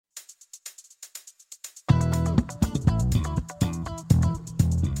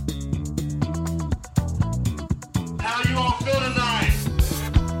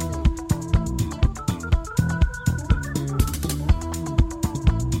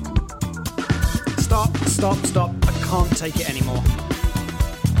Stop. I can't take it anymore.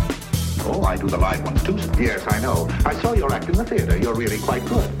 Oh, I do the live ones too. Yes, I know. I saw your act in the theater. You're really quite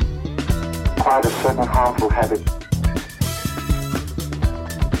good. Quite a certain harmful habit.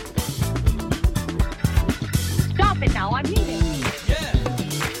 Stop it now, I mean it.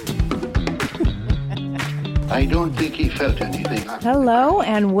 I don't think he felt anything. Hello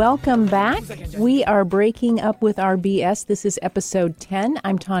and welcome back. We are breaking up with our BS. This is episode 10.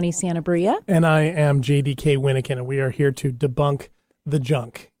 I'm Tawny Santabria. And I am JDK Winnikin, and we are here to debunk the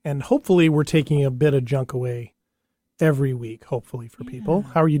junk. And hopefully we're taking a bit of junk away every week, hopefully, for people.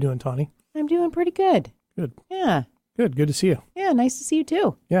 How are you doing, Tawny? I'm doing pretty good. Good. Yeah. Good to see you. Yeah, nice to see you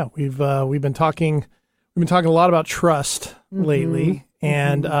too. Yeah, we've been talking a lot about trust lately.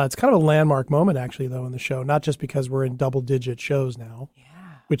 And it's kind of a landmark moment, actually, though, in the show, not just because we're in double-digit shows now,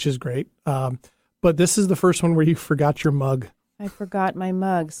 which is great. But this is the first one where you forgot your mug. I forgot my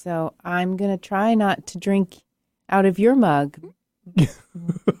mug, so I'm going to try not to drink out of your mug.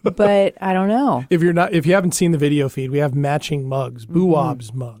 But I don't know. If you haven't seen the video feed, we have matching mugs,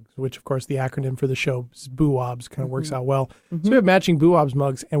 BooWobs mugs, which, of course, the acronym for the show is BooWobs, kind of works out well. So we have matching BooWobs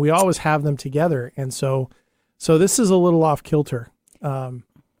mugs, and we always have them together. And so this is a little off kilter. For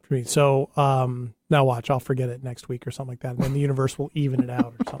me. So now watch, I'll forget it next week or something like that. And then the universe will even it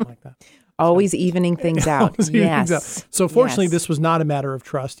out or something like that. Always evening things out. Yes. So fortunately, this was not a matter of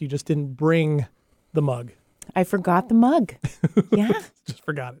trust. You just didn't bring the mug. I forgot the mug. Yeah. Just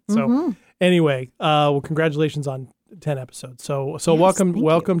forgot it. So anyway, well, congratulations on 10 episodes. So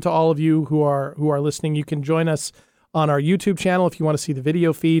welcome to all of you who are listening. You can join us on our YouTube channel if you want to see the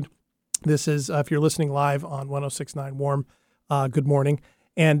video feed. This is if you're listening live on 106.9 Warm. Good morning.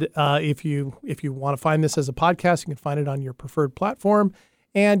 And if you want to find this as a podcast, you can find it on your preferred platform.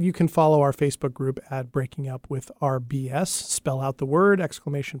 And you can follow our Facebook group at Breaking Up with Our BS. Spell out the word, !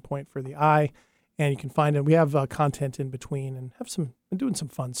 For the I. And you can find it. We have content in between and been doing some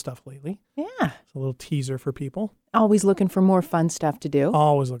fun stuff lately. Yeah. It's a little teaser for people. Always looking for more fun stuff to do.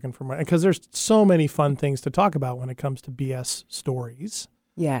 Always looking for more. Because there's so many fun things to talk about when it comes to BS stories.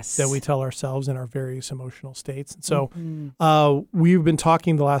 Yes. That we tell ourselves in our various emotional states. And so we've been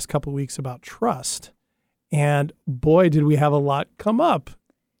talking the last couple of weeks about trust. And boy, did we have a lot come up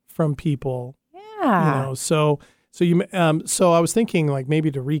from people. Yeah. So I was thinking, like,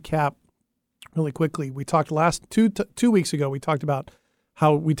 maybe to recap really quickly, we talked last two weeks ago, we talked about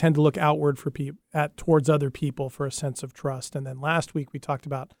how we tend to look outward towards other people for a sense of trust. And then last week we talked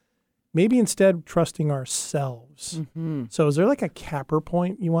about maybe instead trusting ourselves. So is there like a capper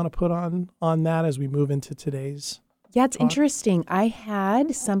point you want to put on that as we move into today's Yeah, it's talk? Interesting. I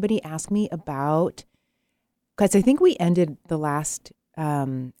had somebody ask me about, because I think we ended the last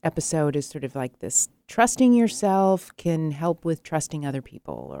episode as sort of like this, trusting yourself can help with trusting other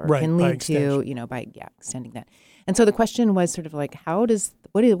people, or can lead to, by extending that. And so the question was sort of like, what does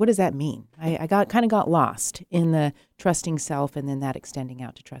that mean? I got lost in the trusting self and then that extending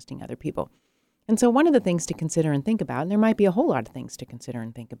out to trusting other people. And so one of the things to consider and think about, and there might be a whole lot of things to consider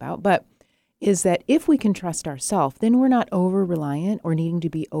and think about, but is that if we can trust ourselves, then we're not over-reliant or needing to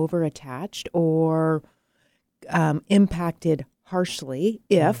be over-attached or impacted harshly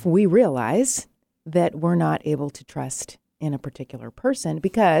if we realize that we're not able to trust in a particular person,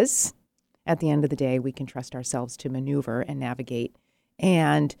 because at the end of the day, we can trust ourselves to maneuver and navigate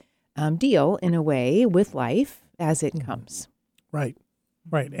and deal in a way with life as it comes. Right.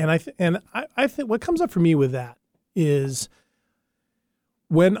 And I think what comes up for me with that is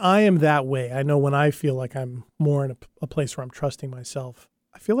when I am that way, I know when I feel like I'm more in a place where I'm trusting myself,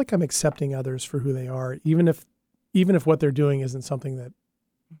 I feel like I'm accepting others for who they are, even if what they're doing isn't something that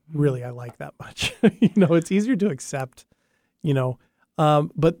really I like that much. It's easier to accept,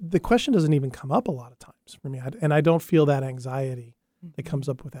 but the question doesn't even come up a lot of times for me. And I don't feel that anxiety that comes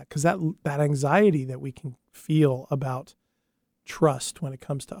up with that, because that anxiety that we can feel about trust when it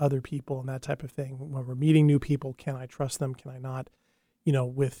comes to other people and that type of thing, when we're meeting new people, can I trust them? Can I not?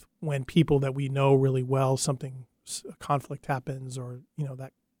 When people that we know really well, a conflict happens, or,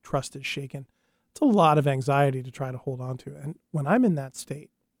 that trust is shaken. It's a lot of anxiety to try to hold on to. And when I'm in that state,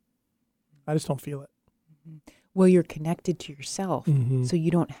 I just don't feel it. Well, you're connected to yourself, so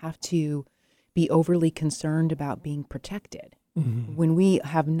you don't have to be overly concerned about being protected. When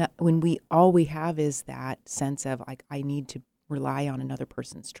all we have is that sense of like, I need to rely on another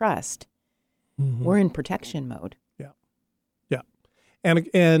person's trust, we're in protection mode. Yeah.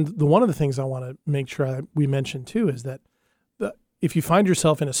 And one of the things I want to make sure we mention too is that if you find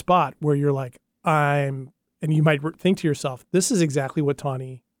yourself in a spot where you're like, and you might think to yourself, this is exactly what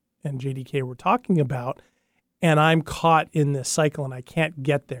Tawny and JDK were talking about. and I'm caught in this cycle and I can't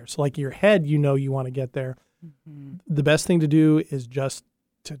get there. So like your head, you want to get there. The best thing to do is just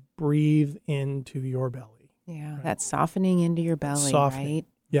to breathe into your belly. Yeah, that's softening into your belly, right?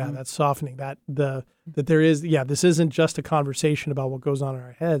 Yeah, that's softening. That there is, this isn't just a conversation about what goes on in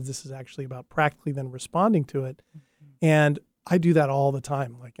our heads. This is actually about practically then responding to it. And I do that all the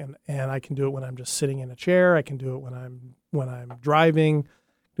time. Like, and I can do it when I'm just sitting in a chair. I can do it when I'm driving,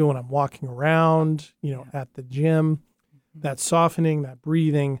 do it when I'm walking around, at the gym. That softening, that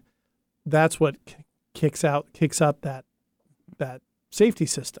breathing, that's what kicks up that safety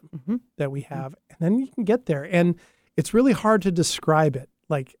system that we have. And then you can get there. And it's really hard to describe it,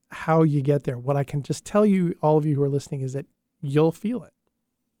 like how you get there. What I can just tell you, all of you who are listening, is that you'll feel it.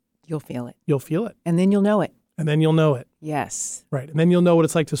 You'll feel it. You'll feel it. And then you'll know it. And then you'll know it. Yes. Right. And then you'll know what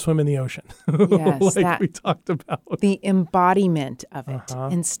it's like to swim in the ocean. Yes. like we talked about. The embodiment of it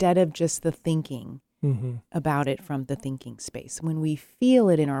instead of just the thinking about it from the thinking space. When we feel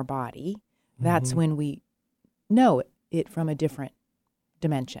it in our body, that's when we know it from a different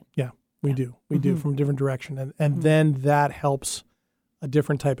dimension. Yeah, we do. We do from a different direction. And then that helps a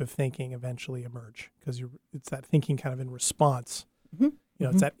different type of thinking eventually emerge because it's that thinking kind of in response.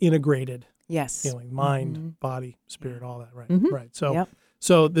 It's that integrated feeling, mind, body, spirit, all that, right? Right.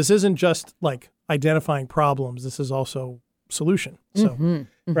 So this isn't just like identifying problems. This is also solution. So,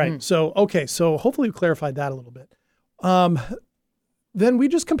 right. So, okay. So hopefully we clarified that a little bit. Then we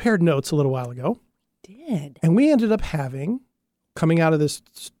just compared notes a little while ago. Did. And we ended up coming out of this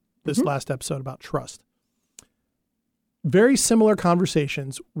last episode about trust, very similar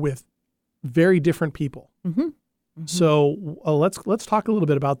conversations with very different people. So let's talk a little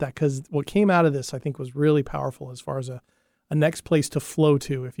bit about that, because what came out of this, I think, was really powerful as far as a next place to flow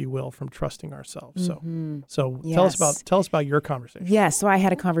to, if you will, from trusting ourselves. So Yes. tell us about your conversation. Yes. So I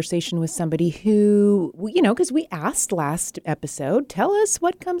had a conversation with somebody who, because we asked last episode, tell us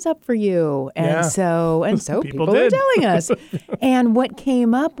what comes up for you. And so people are telling us. And what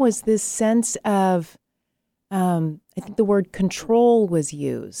came up was this sense of, I think the word control was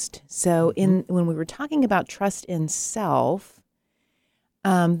used. So when we were talking about trust in self,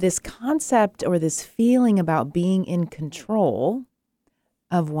 this concept or this feeling about being in control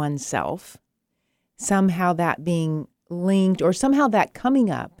of oneself, somehow that being linked or somehow that coming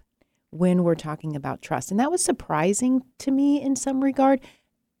up when we're talking about trust. And that was surprising to me in some regard.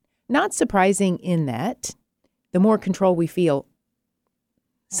 Not surprising in that the more control we feel,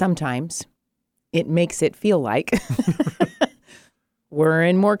 sometimes it makes it feel like we're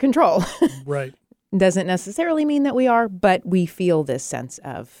in more control. Right. Doesn't necessarily mean that we are, but we feel this sense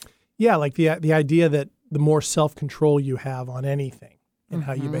of. Yeah, like the idea that the more self-control you have on anything and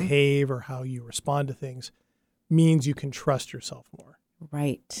how you behave or how you respond to things means you can trust yourself more.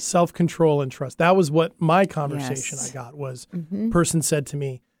 Right. Self-control and trust. That was what my conversation I got was, person said to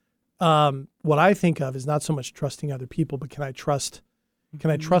me, what I think of is not so much trusting other people, but can I trust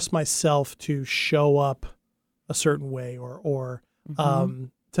myself to show up a certain way or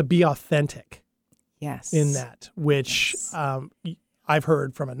to be authentic in that, which I've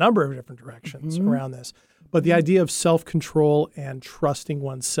heard from a number of different directions around this. But the idea of self-control and trusting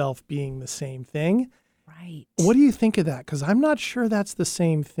oneself being the same thing. Right. What do you think of that? Because I'm not sure that's the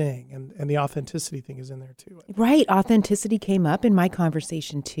same thing. And the authenticity thing is in there too. Right. Authenticity came up in my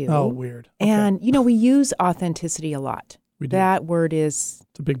conversation too. Oh, weird. Okay. And, we use authenticity a lot. We do. That word is.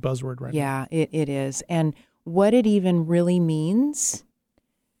 It's a big buzzword right now. Yeah, it is. And what it even really means,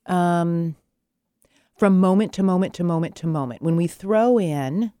 from moment to moment to moment to moment, when we throw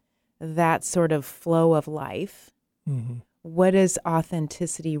in that sort of flow of life, what does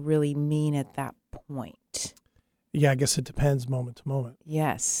authenticity really mean at that point? Yeah, I guess it depends moment to moment.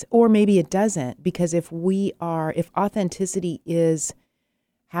 Yes. Or maybe it doesn't, because if authenticity is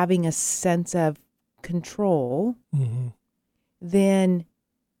having a sense of control, then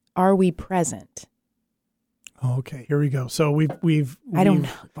are we present? Okay, here we go. So we've I don't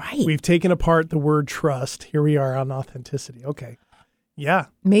know. Right. We've taken apart the word trust. Here we are on authenticity. Okay. Yeah.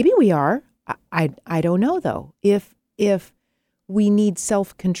 Maybe we are. I don't know though. If we need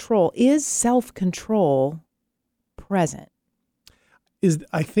self-control, is self-control present?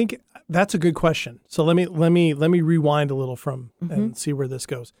 I think that's a good question. So let me rewind a little and see where this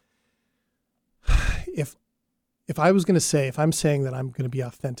goes. If I'm saying that I'm going to be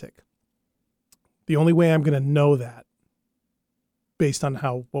authentic, the only way I'm going to know that, based on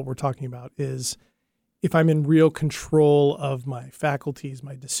what we're talking about, is if I'm in real control of my faculties,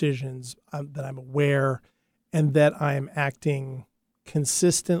 my decisions, that I'm aware, and that I'm acting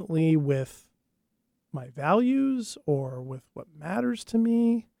consistently with my values or with what matters to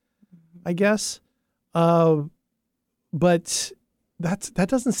me, I guess. But that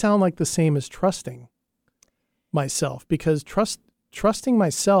doesn't sound like the same as trusting myself, because trusting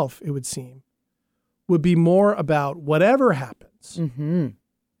myself, it would seem, would be more about whatever happens,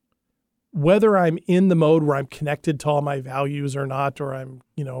 whether I'm in the mode where I'm connected to all my values or not, or I'm,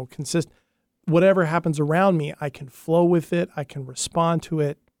 consistent, whatever happens around me, I can flow with it. I can respond to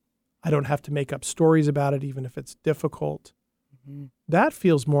it. I don't have to make up stories about it, even if it's difficult. That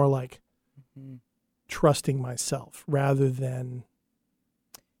feels more like trusting myself rather than.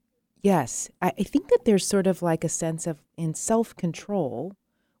 Yes. I think that there's sort of like a sense of, in self-control,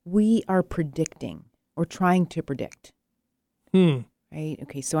 we are predicting or trying to predict. Right?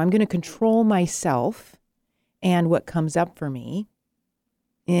 Okay, so I'm going to control myself and what comes up for me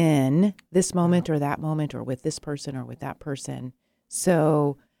in this moment or that moment, or with this person or with that person.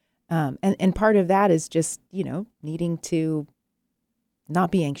 So, and part of that is just, needing to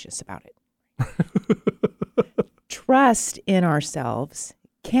not be anxious about it. Trust in ourselves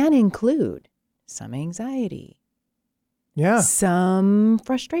can include some anxiety. Yeah. Some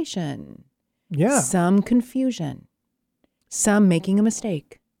frustration. Yeah. Some confusion. Some making a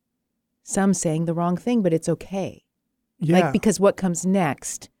mistake. Some saying the wrong thing, but it's okay. Yeah. Because what comes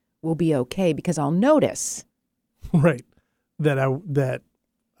next will be okay, because I'll notice. Right. That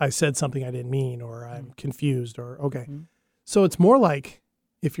I said something I didn't mean, or I'm confused, or okay. So it's more like,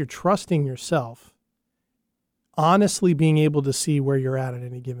 if you're trusting yourself, honestly being able to see where you're at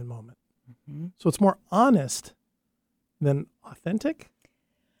any given moment. So it's more honest than authentic.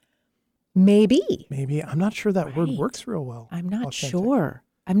 Maybe. I'm not sure that word Right. works real well. I'm not Authentic. sure.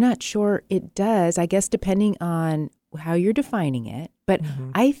 I'm not sure it does. I guess depending on how you're defining it. But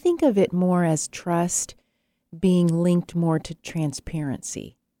I think of it more as trust being linked more to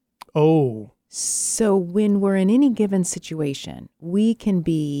transparency. Oh. So when we're in any given situation, we can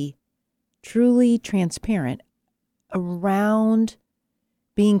be truly transparent around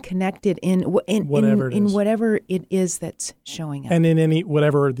being connected in Whatever it is. whatever it is that's showing up. And in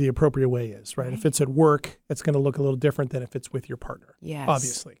whatever the appropriate way is, right? If it's at work, it's going to look a little different than if it's with your partner. Yes.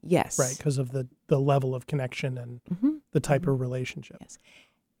 Obviously. Yes. Right, because of the level of connection and the type of relationship. Yes.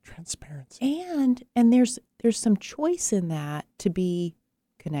 Transparency. And there's some choice in that to be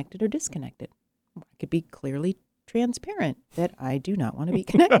connected or disconnected. I could be clearly transparent that I do not want to be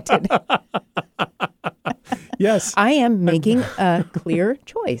connected. Yes. I am making a clear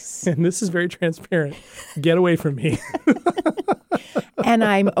choice. And this is very transparent. Get away from me. And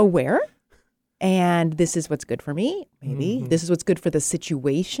I'm aware. And this is what's good for me, maybe. This is what's good for the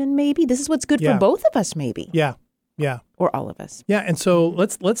situation, maybe. This is what's good Yeah. for both of us, maybe. Yeah. Yeah. Or all of us. Yeah. And so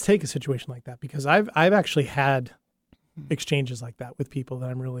let's take a situation like that, because I've actually had exchanges like that with people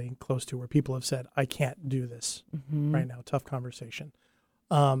that I'm really close to, where people have said, I can't do this right now. Tough conversation.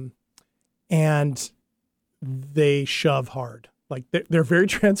 And they shove hard. Like they're very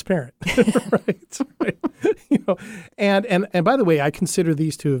transparent, right? And by the way, I consider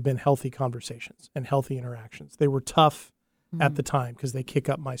these to have been healthy conversations and healthy interactions. They were tough at the time because they kick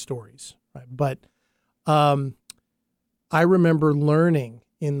up my stories, right? But I remember learning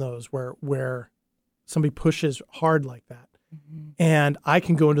in those where somebody pushes hard like that, and I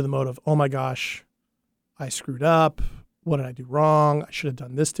can go into the mode of, oh my gosh, I screwed up. What did I do wrong? I should have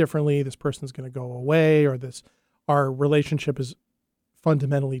done this differently. This person's going to go away, or our relationship is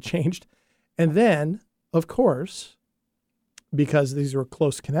fundamentally changed. And then, of course, because these are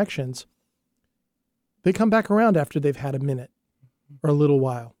close connections, they come back around after they've had a minute or a little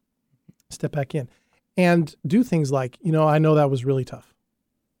while, step back in and do things like, I know that was really tough.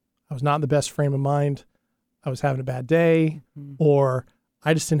 I was not in the best frame of mind. I was having a bad day, or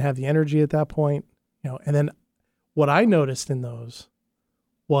I just didn't have the energy at that point, and then what I noticed in those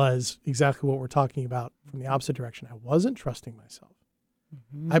was exactly what we're talking about from the opposite direction. I wasn't trusting myself.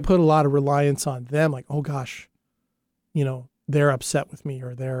 I put a lot of reliance on them, like, oh gosh, they're upset with me,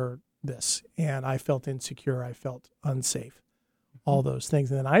 or they're this. And I felt insecure. I felt unsafe, all those things.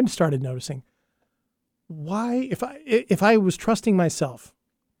 And then I started noticing, why, if I was trusting myself,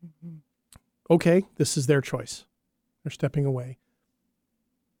 okay, this is their choice. They're stepping away.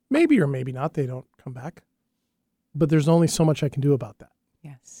 Maybe or maybe not, they don't come back. But there's only so much I can do about that.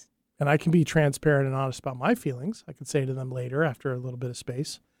 Yes. And I can be transparent and honest about my feelings. I could say to them later, after a little bit of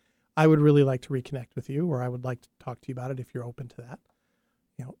space, I would really like to reconnect with you, or I would like to talk to you about it if you're open to that.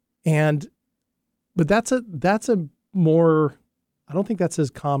 But that's a more, I don't think that's as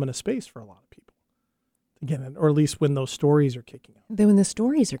common a space for a lot of people. Again, or at least when those stories are kicking up. Then when the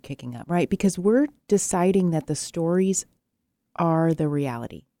stories are kicking up, right? Because we're deciding that the stories are the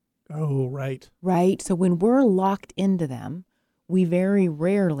reality. Oh, right. Right? So when we're locked into them, we very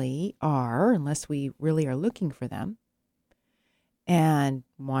rarely are, unless we really are looking for them and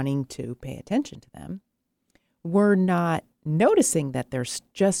wanting to pay attention to them, we're not noticing that they're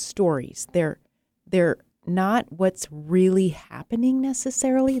just stories. They're not what's really happening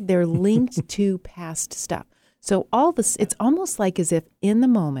necessarily. They're linked to past stuff. So all this, it's almost like as if in the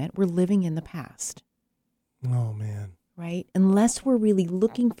moment we're living in the past. Oh, man. Right? Unless we're really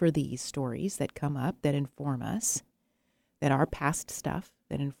looking for these stories that come up, that inform us, that are past stuff,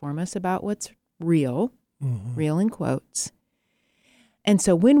 that inform us about what's real, real in quotes. And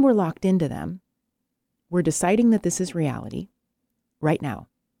so when we're locked into them, we're deciding that this is reality right now.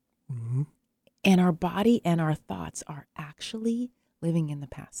 Mm-hmm. And our body and our thoughts are actually living in the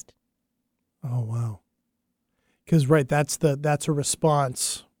past. Oh, wow. Because, right, that's a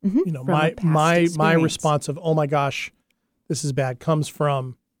response. Mm-hmm. You know, From a past my experience. response of, oh my gosh, this is bad, comes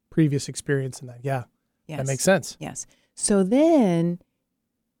from previous experience and that. Yeah, Yes. that makes sense. Yes. So then,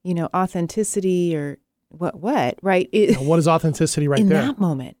 you know, authenticity or what, right? Now, what is authenticity right in there? that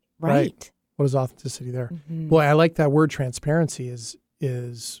moment, right? What is authenticity there? Mm-hmm. Boy, I like that word transparency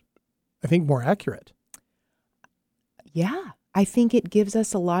is I think more accurate. Yeah. I think it gives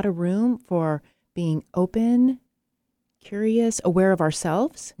us a lot of room for being open, curious, aware of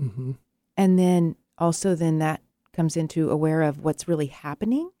ourselves. Mm-hmm. And then also then that comes into aware of what's really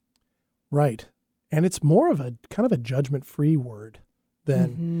happening. Right. And it's more of a kind of a judgment-free word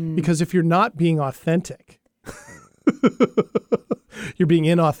than, because if you're not being authentic, you're being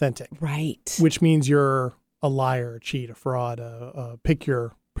inauthentic. Right. Which means you're a liar, a cheat, a fraud, pick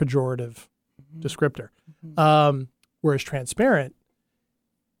your pejorative descriptor. Whereas transparent,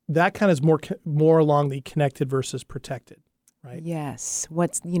 that kind of is more along the connected versus protected, right? Yes.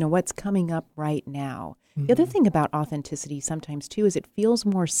 What's coming up right now. The other thing about authenticity sometimes too is it feels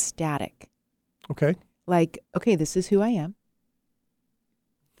more static. Okay. Like, okay, this is who I am.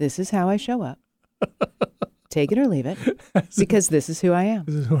 This is how I show up. Take it or leave it, because this is who I am.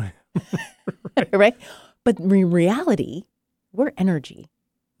 This is who I am. Right? But in reality, we're energy.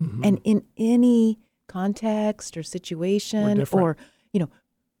 Mm-hmm. And in any context or situation different. or,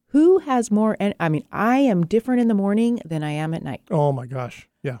 who has more, I am different in the morning than I am at night. Oh my gosh.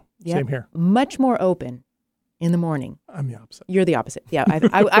 Yeah. Yep. Same here. Much more open in the morning. I'm the opposite. You're the opposite. Yeah.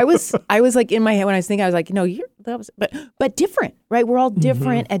 I was like in my head when I was thinking, I was like, no, you're the opposite, but different, right? We're all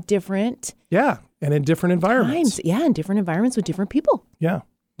different at different Yeah. And in different environments. times. Yeah. In different environments with different people. Yeah.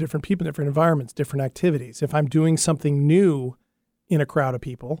 Different people, different environments, different activities. If I'm doing something new in a crowd of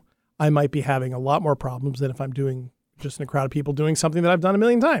people, I might be having a lot more problems than if I'm doing just in a crowd of people doing something that I've done a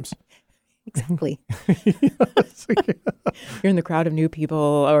million times. Exactly. You're in the crowd of new people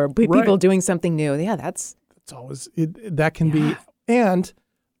or people Right. doing something new. Yeah. That's It's always, that can be, and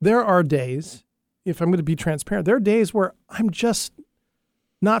there are days, if I'm going to be transparent, there are days where I'm just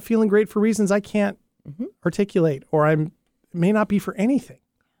not feeling great for reasons I can't articulate, or it may not be for anything.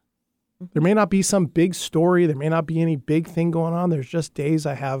 There may not be some big story. There may not be any big thing going on. There's just days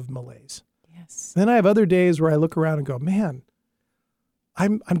I have malaise. yes. Then I have other days where I look around and go, man,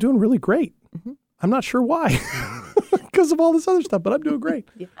 I'm doing really great. I'm not sure why, because of all this other stuff, but I'm doing great.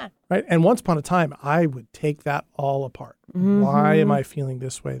 Yeah. Right. And once upon a time, I would take that all apart. Why am I feeling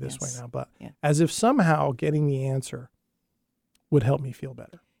this way Yes. now? But Yeah. as if somehow getting the answer would help me feel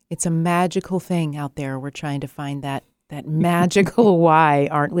better. It's a magical thing out there. We're trying to find that magical why,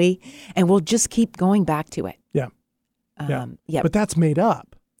 aren't we? And we'll just keep going back to it. Yeah. Yeah. Yeah. But that's made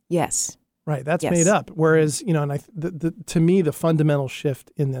up. Yes. Right. That's Yes. made up. Whereas, and to me, the fundamental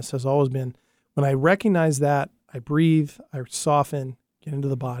shift in this has always been when I recognize that, I breathe, I soften, get into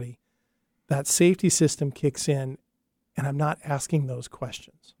the body, that safety system kicks in, and I'm not asking those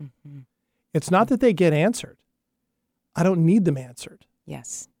questions. It's not that they get answered. I don't need them answered.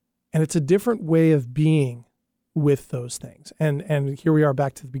 Yes. And it's a different way of being with those things. And here we are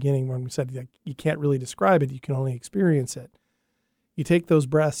back to the beginning when we said like, you can't really describe it. You can only experience it. You take those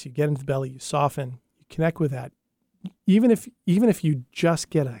breaths, you get into the belly, you soften, you connect with that. Even if you just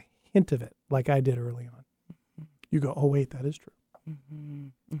get a hint of it, like I did early on, you go, oh, wait, that is true.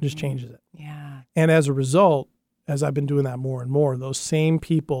 It just changes it. Yeah. And as a result, as I've been doing that more and more, those same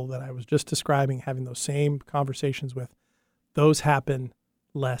people that I was just describing, having those same conversations with, those happen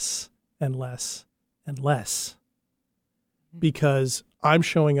less and less and less because I'm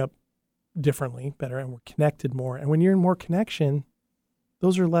showing up differently, better, and we're connected more. And when you're in more connection,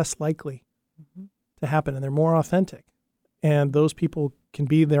 those are less likely to happen and they're more authentic. And those people can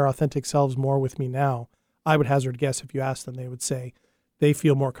be their authentic selves more with me now. I would hazard a guess if you asked them, they would say they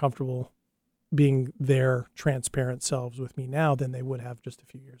feel more comfortable being their transparent selves with me now than they would have just a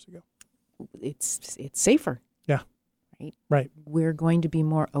few years ago. It's safer. Yeah. right? Right. We're going to be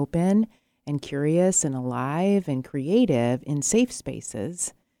more open and curious and alive and creative in safe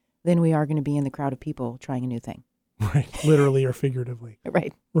spaces than we are going to be in the crowd of people trying a new thing. Right. Literally or figuratively.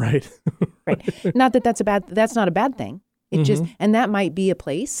 Right. Right. Right. Not that that's not a bad thing. It just, and that might be a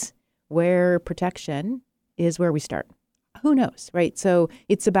place where protection is where we start. Who knows, right? So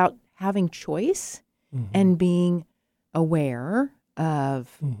it's about having choice and being aware of,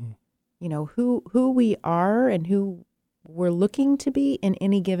 you know, who we are and who we're looking to be in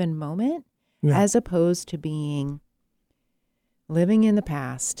any given moment, as opposed to living in the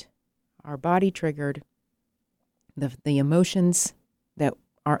past, our body triggered, the emotions that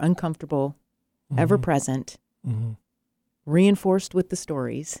are uncomfortable, ever present, reinforced with the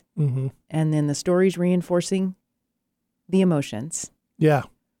stories, and then the stories reinforcing the emotions. Yeah.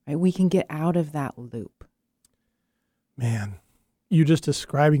 Right? We can get out of that loop. Man, you just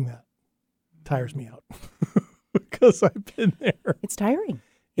describing that tires me out because I've been there. It's tiring.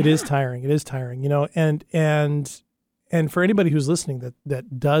 It is tiring. It is tiring, you know, and for anybody who's listening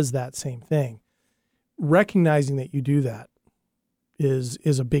that does that same thing, recognizing that you do that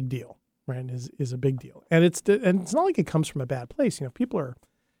is a big deal, right? Is a big deal. And it's not like it comes from a bad place. You know,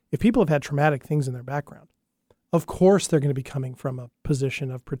 if people have had traumatic things in their background, of course they're going to be coming from a position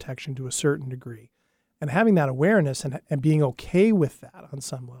of protection to a certain degree. And having that awareness and being okay with that on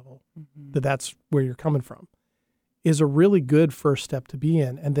some level, that's where you're coming from, is a really good first step to be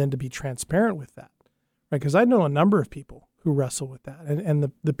in, and then to be transparent with that, right? Because I know a number of people who wrestle with that.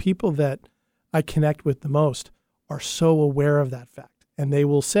 And the people that I connect with the most are so aware of that fact. And they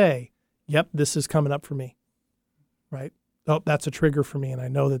will say, yep, this is coming up for me, right? Oh, that's a trigger for me. And I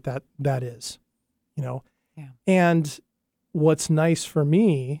know that is, you know. Yeah. And what's nice for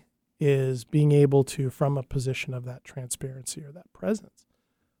me is being able to, from a position of that transparency or that presence,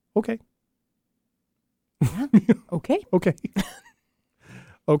 okay. Yeah. Okay. Okay.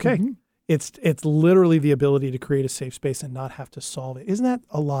 Okay. It's literally the ability to create a safe space and not have to solve it. Isn't that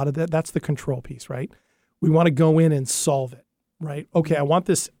a lot of that? That's the control piece, right? We want to go in and solve it, right? Okay, I want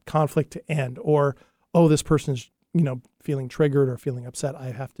this conflict to end, or, oh, this person's, you know, feeling triggered or feeling upset.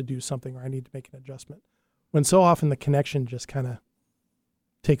 I have to do something, or I need to make an adjustment. When so often the connection just kind of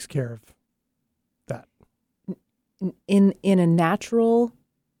takes care of that. In a natural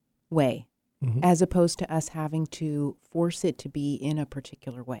way, as opposed to us having to force it to be in a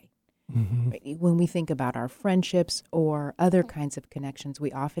particular way. Right? When we think about our friendships or other kinds of connections,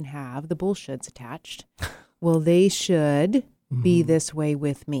 we often have the bullshits attached. Well, they should be this way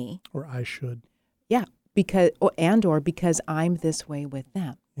with me. Or I should. Yeah, because I'm this way with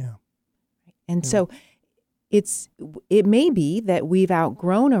them. Yeah. And so it may be that we've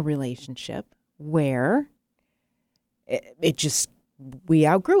outgrown a relationship where we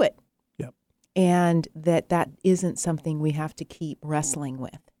outgrew it. Yep. And that isn't something we have to keep wrestling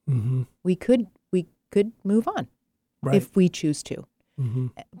with. We could move on, right, if we choose to.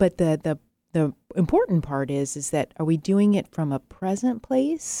 But the important part is that, are we doing it from a present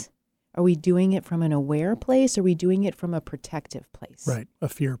place? Are we doing it from an aware place? Are we doing it from a protective place? Right, a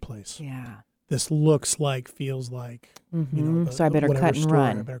fear place. Yeah. This looks like, feels like, you know, so I better cut and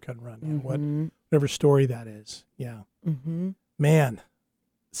run. I better cut and run. Yeah, whatever story that is. Yeah. Man,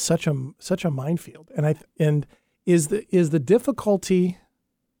 such a minefield. And is the difficulty,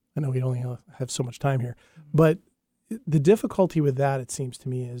 I know we only have so much time here, but the difficulty with that, it seems to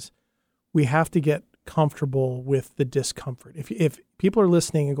me, is we have to get comfortable with the discomfort. If people are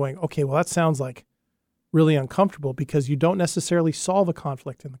listening and going, okay, well, that sounds like really uncomfortable, because you don't necessarily solve a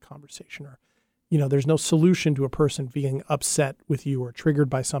conflict in the conversation, or, you know, there's no solution to a person being upset with you or triggered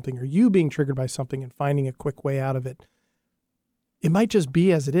by something, or you being triggered by something and finding a quick way out of it. It might just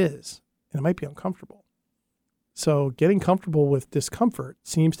be as it is, and it might be uncomfortable. So getting comfortable with discomfort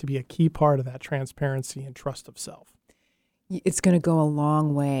seems to be a key part of that transparency and trust of self. It's going to go a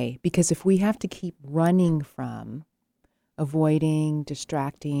long way, because if we have to keep running from, avoiding,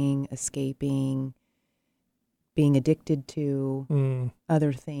 distracting, escaping, being addicted to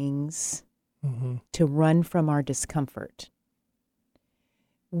other things, to run from our discomfort,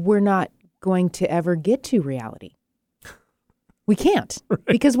 we're not going to ever get to reality. We can't, right,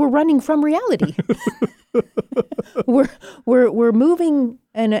 because we're running from reality. we're moving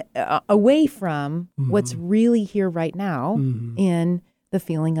away from what's really here right now in the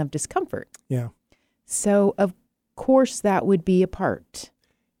feeling of discomfort. Yeah. So of course that would be a part.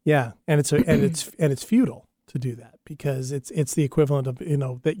 Yeah, and it's futile to do that, because it's the equivalent of, you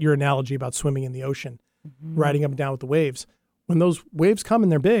know, that your analogy about swimming in the ocean, riding up and down with the waves. When those waves come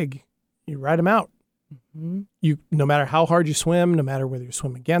and they're big, you ride them out. You, no matter how hard you swim, no matter whether you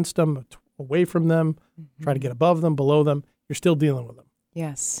swim against them away from them, try to get above them, below them. You're still dealing with them.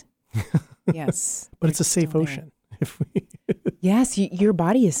 Yes. Yes. But it's a safe ocean. Yes, your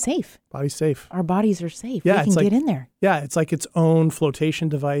body is safe. Body's safe. Our bodies are safe. Yeah, we can get in there. Yeah, it's like its own flotation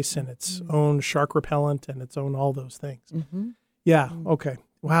device and its own shark repellent and its own all those things. Yeah, okay.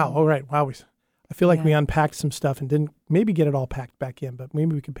 Wow, all right. Wow, I feel like we unpacked some stuff and didn't maybe get it all packed back in, but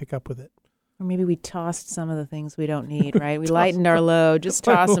maybe we can pick up with it. Or maybe we tossed some of the things we don't need, right? We lightened our load. Just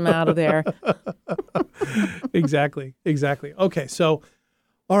toss them out of there. Exactly. Okay, so,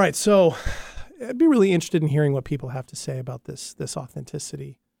 all right, so I'd be really interested in hearing what people have to say about this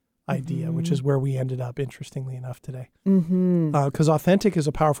authenticity idea, which is where we ended up, interestingly enough, today. Because authentic is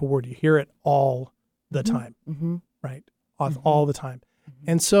a powerful word. You hear it all the time, right? All the time.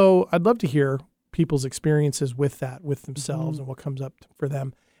 And so I'd love to hear people's experiences with that, with themselves, and what comes up for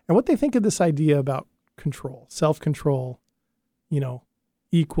them, and what they think of this idea about control, self-control,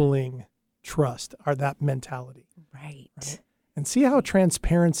 equaling trust, or that mentality. Right. And see how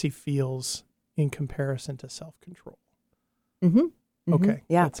transparency feels in comparison to self-control. Okay.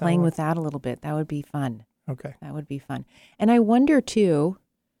 Yeah, playing with that a little bit. That would be fun. Okay. That would be fun. And I wonder too,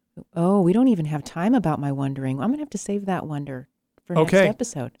 we don't even have time about my wondering. I'm going to have to save that wonder for next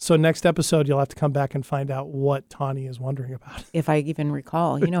episode. So next episode, you'll have to come back and find out what Tawny is wondering about. If I even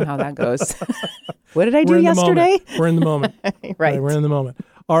recall. You know how that goes. What did I do yesterday? We're in the moment. Right. We're in the moment.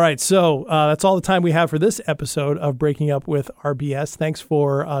 All right. So that's all the time we have for this episode of Breaking Up with RBS. Thanks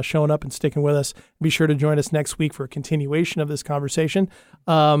for showing up and sticking with us. Be sure to join us next week for a continuation of this conversation.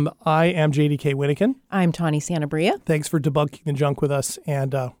 I am JDK Winnikin. I'm Tawny Santabria. Thanks for debunking the junk with us,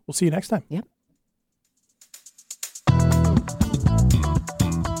 and we'll see you next time. Yep.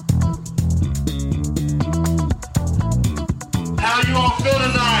 How you all feel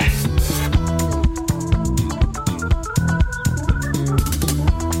tonight?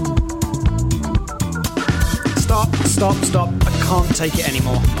 Stop. I can't take it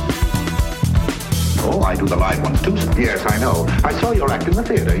anymore. Oh, I do the live ones too. Yes, I know. I saw your act in the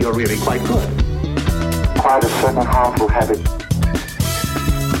theater. You're really quite good. Quite a certain harmful habit.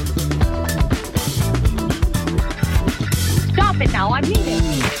 Stop it now, I mean it.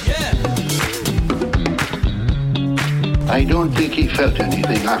 I don't think he felt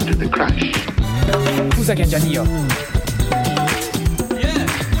anything after the crash. Scusa che Giannio.